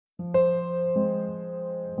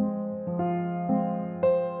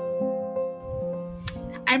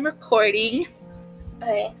I'm recording.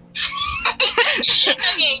 Okay.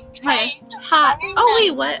 Okay. Hi. Oh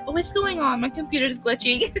wait, what? What's going on? My computer's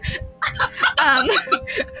glitching.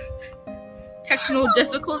 Technical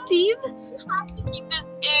difficulties. I have to keep this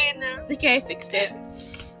in. Okay, I fixed it.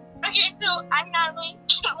 Okay, so I'm Natalie.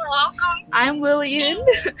 Welcome. I'm William.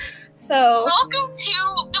 Welcome So,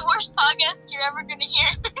 to the worst podcast you're ever gonna hear.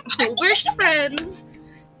 worst friends.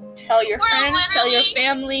 Tell your We're friends, tell your literally-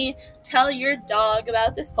 family, tell your dog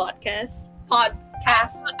about this podcast. I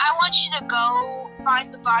want you to go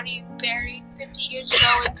find the body buried 50 years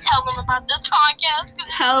ago and tell them about this podcast. 'Cause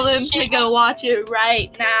Tell it's them to shit. go watch it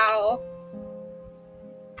right now.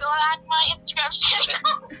 Go add my Instagram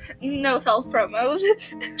channel. No self promo. I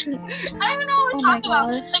don't even know what we're Oh my talking about.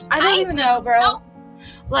 gosh. Like, I don't even know, bro. No.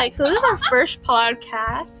 Like, so this is our first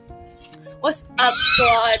podcast. What's up,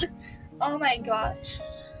 squad? Oh my gosh.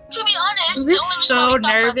 To be honest, We're the only reason so why we thought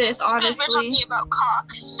about nervous, this is 'cause honestly. We're talking about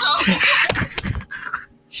cock, so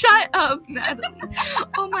Shut up, Natalie.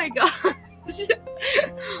 Oh my gosh.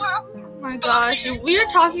 Oh my gosh. We were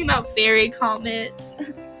talking about fairy comets.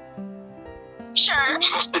 sure.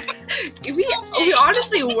 We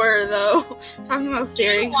honestly were, though. Talking about Do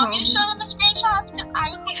fairy you want me to comets. show them the screenshots? Because I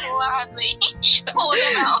would gladly pull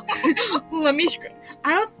them out. Let me screen.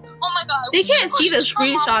 I don't. Oh my god. They can't see the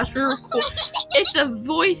screenshots. We're Listen. recording. It's a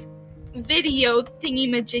voice video thingy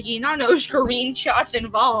majiggy, not no screenshots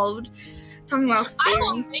involved. Talking about I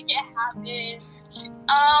will fairy. make it happen.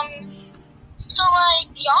 So like,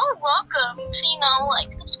 y'all are welcome to,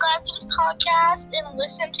 subscribe to this podcast and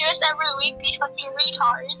listen to us every week, these fucking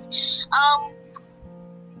retards.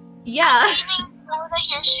 Yeah. Leaving Florida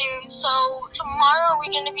here soon, so tomorrow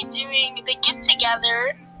we're gonna be doing the get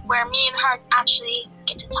together where me and her actually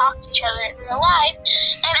get to talk to each other in real life.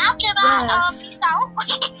 And after that, Yes. peace out.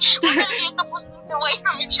 We're gonna be a couple states away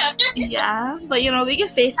from each other. Yeah, but we can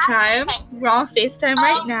FaceTime. okay. We're on FaceTime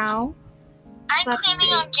right now. I'm That's planning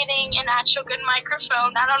great. on getting an actual good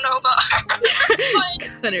microphone. I don't know about her. But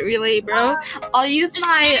Couldn't relate, bro. I'll use the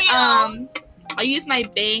my studio. I'll use my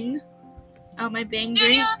Bing. My Bing studio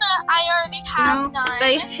drink. that I already have done.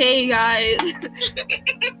 Like, hey guys. The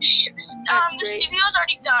great. studio's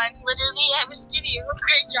already done. Literally, I have a studio.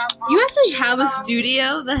 Great job, Mom. You actually have a Um,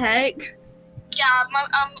 studio? The heck? Yeah, a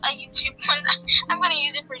YouTube one. I'm gonna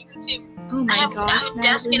use it for YouTube. Oh I my have gosh, a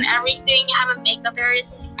desk and everything. I have a makeup area.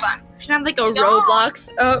 Fun. You should have like a No. Roblox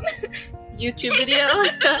YouTube video. Oh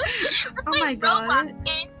my Like, god. Roblox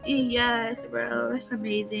game. Yes, bro. That's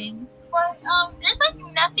amazing. But there's like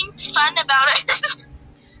nothing fun about it.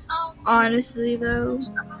 Honestly though. Of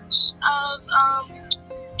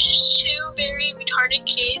two very retarded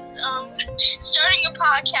kids starting a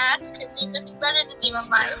podcast because we have nothing better to do in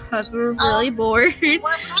life. Because we're really bored. We're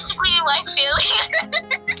basically like failure.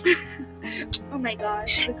 Oh my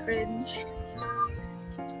gosh, the cringe.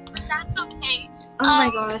 But that's okay. Oh my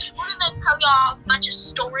gosh. We're gonna tell y'all a bunch of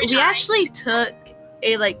story We times. actually took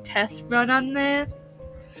a test run on this.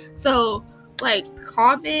 So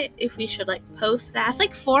comment if we should post that.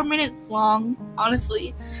 It's 4 minutes long,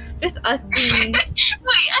 honestly. Just us being Wait, I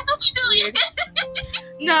thought you deleted it.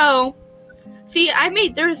 no. See,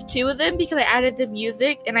 there's 2 of them because I added the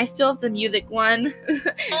music and I still have the music one.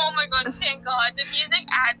 Oh my god, thank god. The music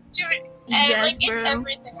adds to it. And Yes, it's bro.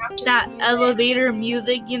 everything after That the music. elevator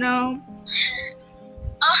music,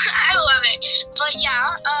 I love it. But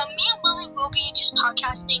yeah, me and Lily will be just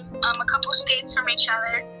podcasting a couple states from each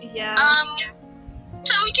other. Yeah.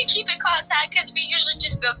 So we can keep in contact because we usually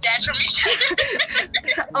just go dead from each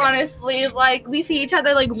other. Honestly, we see each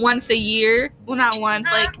other once a year. Well, not once,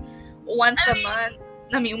 once I a mean, month.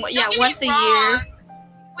 I mean, Don't yeah, get me once a year. wrong.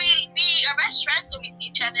 We are best friends when we see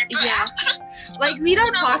each other. But Yeah. after, We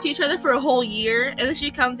don't talk to each other for a whole year, and then she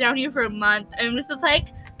comes down here for a month, and it's just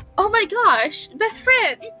oh my gosh, best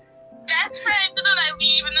friend. best friends, and then I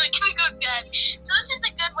leave, and then we go dead. So this is a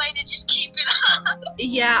good way to just keep it up.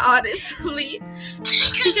 Yeah, honestly.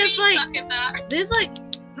 Because we Because, suck at that. There's we're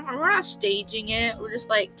not staging it. We're just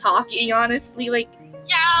talking, honestly.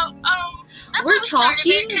 Yeah, that's We're what we started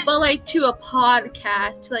talking, it, 'cause, but to a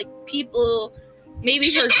podcast, to people.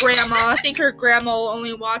 Maybe her grandma. I think her grandma will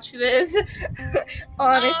only watch this.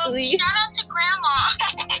 Honestly, shout out to Grandma.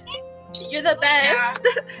 you're the best.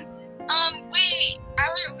 Because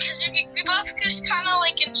we both just kind of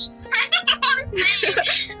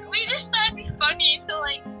we just thought it'd be funny to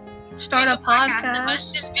Start a make of podcast.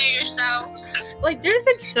 us just be yourselves. There's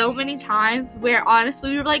been so many times where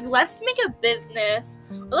honestly we were let's make a business.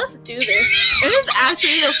 Let's do this. And it's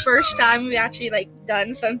actually the first time we actually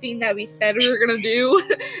done something that we said we were gonna do.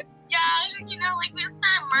 Yeah, we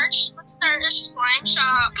start Let's start a slime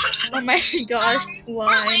shop. Oh my gosh, We're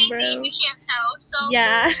slime, lazy, bro. we can't tell. So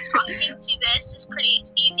Yeah. just talking to this is pretty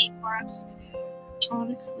easy for us.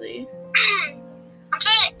 Honestly.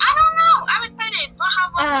 I don't know. I'm excited. We'll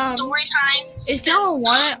have lots of story times. If y'all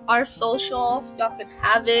want our social, y'all can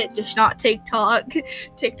have it. Just not TikTok.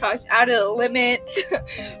 TikTok's out of the limit.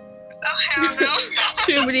 Oh, hell no.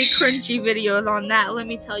 Too many cringy videos on that, let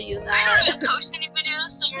me tell you I that. don't even post any videos,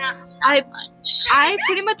 so you're not missing out much. I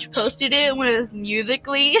pretty much posted it when it was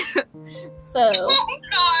Musically. So, Oh,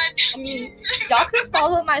 God. I mean, y'all can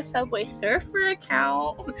follow my Subway Surfer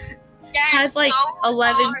account. Yes, Has like go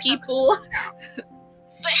 11 follow her people.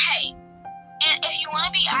 But hey, and if you want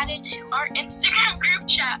to be added to our Instagram group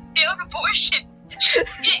chat, failed abortion,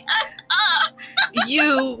 hit us up.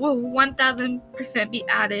 You will 1000% be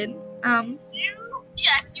added.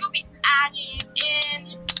 Yes, you'll be added,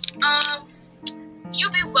 and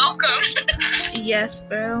you'll be welcome. Yes,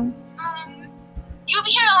 bro. You'll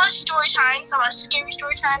be hearing a lot of story times, a lot of scary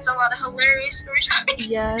story times, a lot of hilarious story times,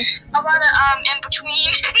 Yes. a lot of in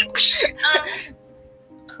between.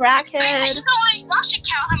 Crackhead. You know what? Y'all should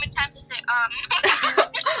count how many times I said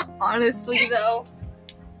Honestly, though.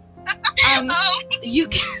 You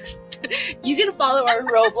can follow our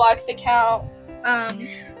Roblox account.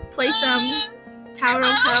 Play some Tower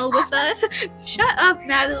of Hell with us. Shut up,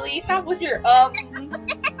 Natalie. Stop with your I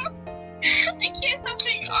can't stop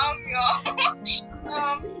saying y'all. Oh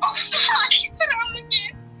God, he said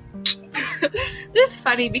again. This is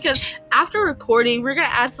funny because after recording, we're gonna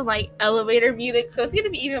add some like elevator music, so it's gonna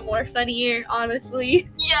be even more funnier, honestly.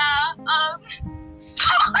 Yeah.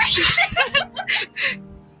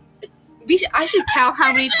 I should count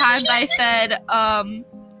how many times I said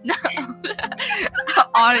no.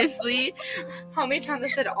 Honestly, how many times I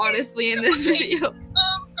said honestly in this video?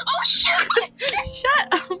 Oh shit!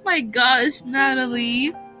 Shut up! Oh my gosh,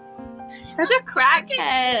 Natalie, such a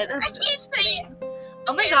crackhead. I can't say it.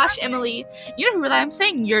 Oh my gosh, Emily, you don't realize I'm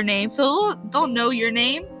saying your name, so they'll know your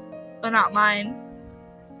name, but not mine.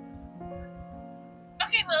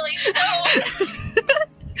 Okay, Lily. So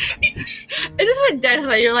It just went dead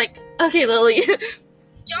like you're like, okay, Lily.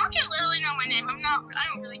 y'all can literally know my name. I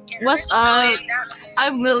don't really care. What's up?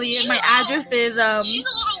 I'm Lily, and my address is She's a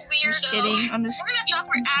little weird. Just kidding. We're gonna drop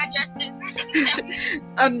her addresses.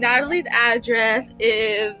 Natalie's address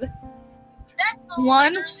is That's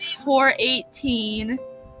 1418.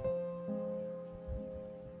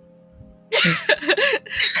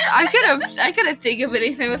 I couldn't think of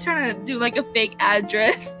anything. I was trying to do like a fake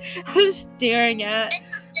address. I was staring at.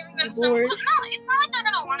 It's not like they're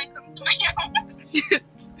gonna want to come to my house.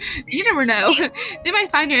 You never know. They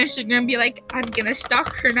might find your Instagram and be like, I'm gonna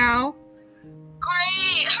stalk her now.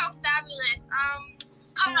 Great, how fabulous.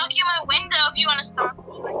 Come knock you my window if you want to stalk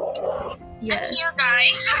me. Yes. I'm here,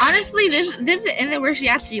 guys. Honestly, this isn't where she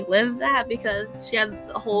actually lives at because she has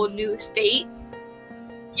a whole new state.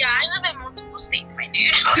 Yeah, I live in multiple states, my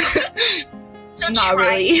dude. So Not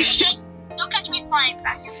really. Don't catch me flying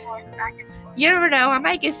back and forth. You never know. I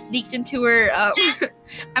might get sneaked into her. Sis,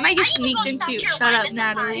 I might get I even sneaked go to into. South Shut up, Carolina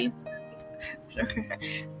Natalie.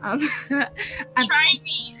 Try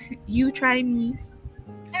me. You try me.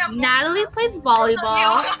 Yeah, Natalie plays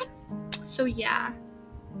volleyball. So yeah.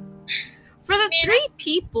 For the 3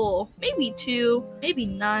 people, maybe 2, maybe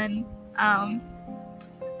none. I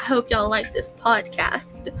hope y'all like this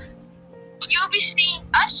podcast. You'll be seeing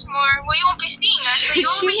us more. Well, you won't be seeing us, but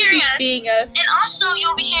you'll She be will hearing be us. seeing us. And also,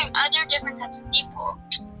 you'll be hearing other different types of people.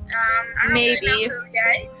 I don't Maybe. really know who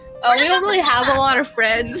yet. We don't really have a lot of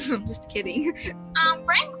friends. I'm just kidding.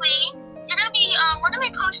 Frankly, we're gonna be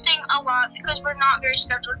posting a lot because we're not very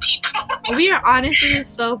scheduled people. We are honestly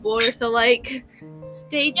so bored. So like,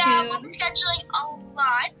 stay tuned. Yeah, we'll be scheduling a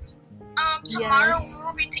lot. Tomorrow Yes. we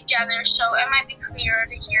will be together, so it might be clearer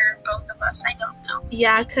to hear both of us. I don't know.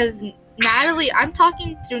 Yeah, because Natalie, I'm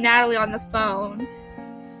talking through Natalie on the phone.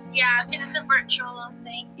 Yeah, because it's a virtual little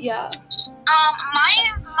thing. Yeah.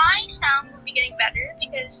 My sound will be getting better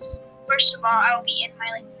because first of all, I will be in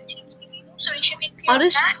my YouTube studio, so it should be clear. I'll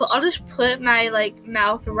just put my like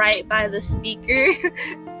mouth right by the speaker.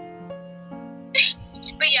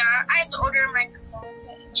 But yeah, I have to order a microphone.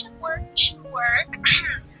 It should work.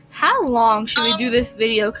 How long should we do this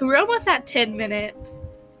video? Cause we're almost at 10 minutes.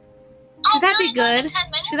 Should that be good? 10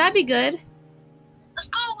 minutes? Should that be good? Let's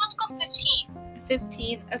go 15.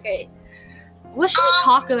 15. Okay. What should we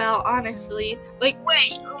talk about, honestly? Like,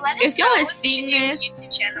 wait, let us if y'all know are if seeing we should do a this,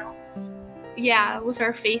 YouTube channel. yeah, with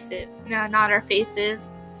our faces. No, not our faces.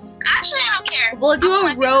 Actually, I don't care. We'll do a I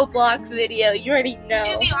wanna Roblox video. You already know.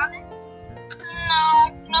 To be honest,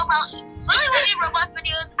 no problem. Really, when we do Roblox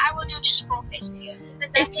videos, I will do just full face videos.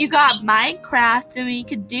 if you got Minecraft, then we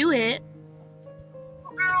could do it.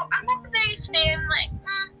 Girl, I'm not the biggest fan. Like,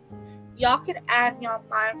 Y'all can add me on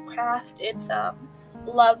Minecraft. It's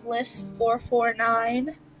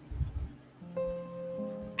Loveless449.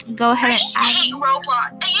 Go ahead and add I hate me.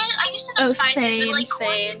 Roblox. I used to despise it, but like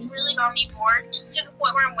same. it's really got me bored to the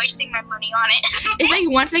point where I'm wasting my money on it. It's like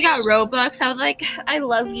once I got Robux, I was like, I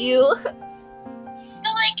love you. But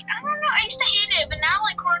like, I don't know, I used to hate it, but now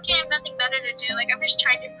like quarantine, I have nothing better to do. Like, I've just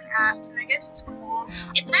tried different apps, and I guess it's cool.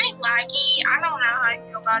 It's very laggy. I don't know how I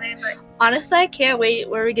feel about it, but Honestly, I can't wait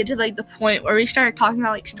where we get to like the point where we start talking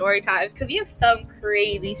about like story times, because you have some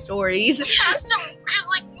crazy stories. we have some, cause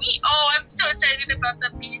like me, I'm so excited about the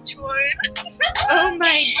beach one. Oh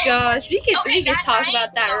my gosh, we could that talk night,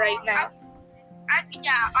 about that right now.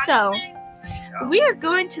 So, We are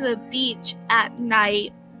going to the beach at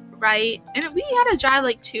night, right? And we had to drive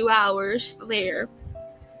like 2 hours there.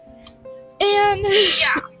 And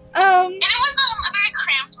yeah. And it was a very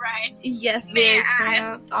cramped ride. yes, very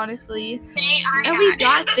cramped, honestly. And We we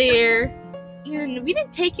got there, and we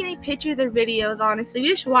didn't take any pictures or videos, honestly. We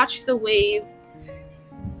just watched the waves.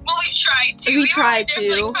 Well, we tried to. We tried were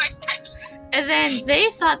there to. for, like, 5 seconds. And then they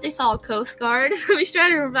thought they saw a Coast Guard, so we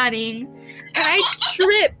started running. And I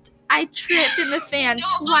tripped in the sand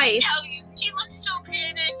twice. Tell you, she looked so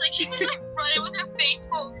panicked. Like, she was like running with her face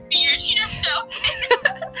full of fear. She just felt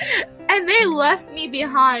panicked. And they left me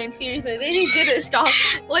behind, seriously. They didn't stop.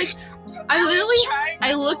 Like,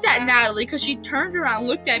 I looked at Natalie because she turned around,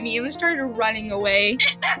 looked at me, and then started running away.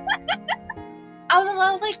 I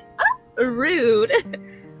was like, oh, rude.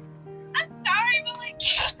 I'm sorry, but like,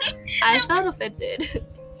 I felt offended.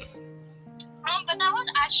 but that was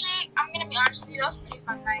actually, I'm gonna be honest with you, that was a pretty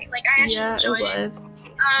fun night. Like, I actually enjoyed it.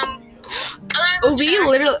 We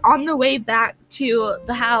literally, on the way back to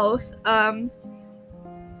the house,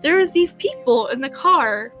 there was these people in the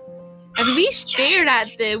car, and we stared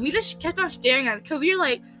at them. We just kept on staring at them, because we were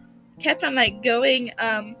like, kept on like going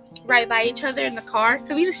right by each other in the car,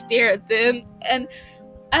 so we just stare at them, and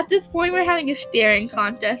at this point we're having a staring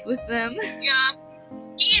contest with them. Yeah,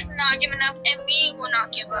 he is not giving up, and we will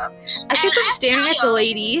not give up. I kept on staring at the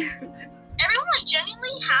lady. Everyone was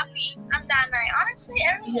genuinely happy on that night. Honestly,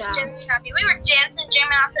 everyone Yeah. was genuinely happy. We were dancing,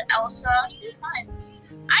 jamming out to Elsa. It was fun.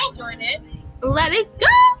 I enjoyed it. Let it go.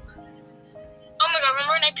 Oh my god,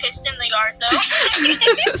 remember when I pissed in the yard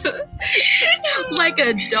though? Like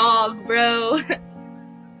a dog, bro.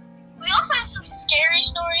 We also have some scary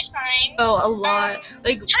story time. Oh, a lot.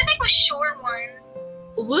 Like, I'm trying to think of a short one.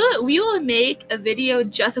 we will make a video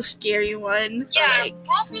just of scary ones. Yeah, Like,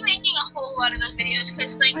 we'll be making a whole lot of those videos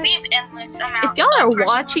because like we have endless amounts. if y'all are of personal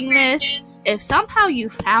watching this, experiences. if somehow you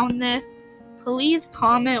found this, please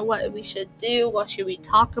comment what we should do. What should we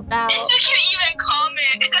talk about? If you can even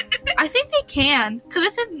comment. I think they can, because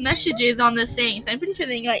it says messages on this thing. So I'm pretty sure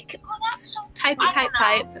they can, like, Oh, that's so type. When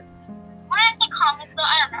I say comments though,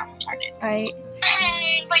 I don't know. I'm retarded. Right.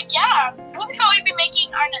 But yeah, we'll probably be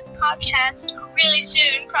making our next podcast really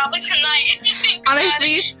soon, probably tonight. If you think about it.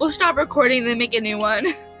 Honestly, we'll stop recording and then make a new one.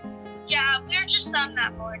 Yeah, we're just on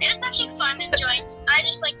that board. And it's actually fun and joint. I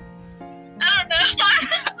just like, I don't know. I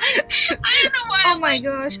don't know why. Oh I'm, my like,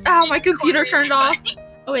 gosh. Oh, my computer recording. turned off.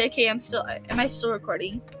 Oh, wait, okay, am I still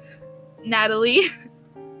recording? Natalie.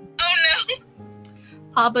 Oh no.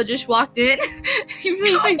 Papa just walked in. He was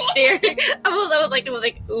just like staring. I was like,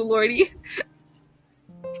 oh lordy.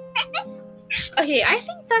 Okay, I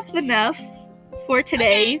think that's enough for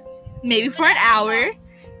today. Maybe for an hour.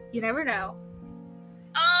 You never know.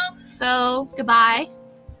 So, goodbye.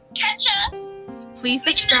 Catch us. Please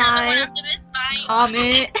We can do another one subscribe. after this. Bye.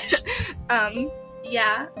 Comment.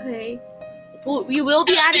 Yeah, okay. We will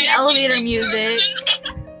be adding elevator music.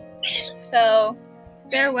 So,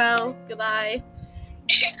 farewell. Goodbye.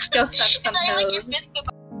 Go suck some Is that like your toes. 5th goodbye?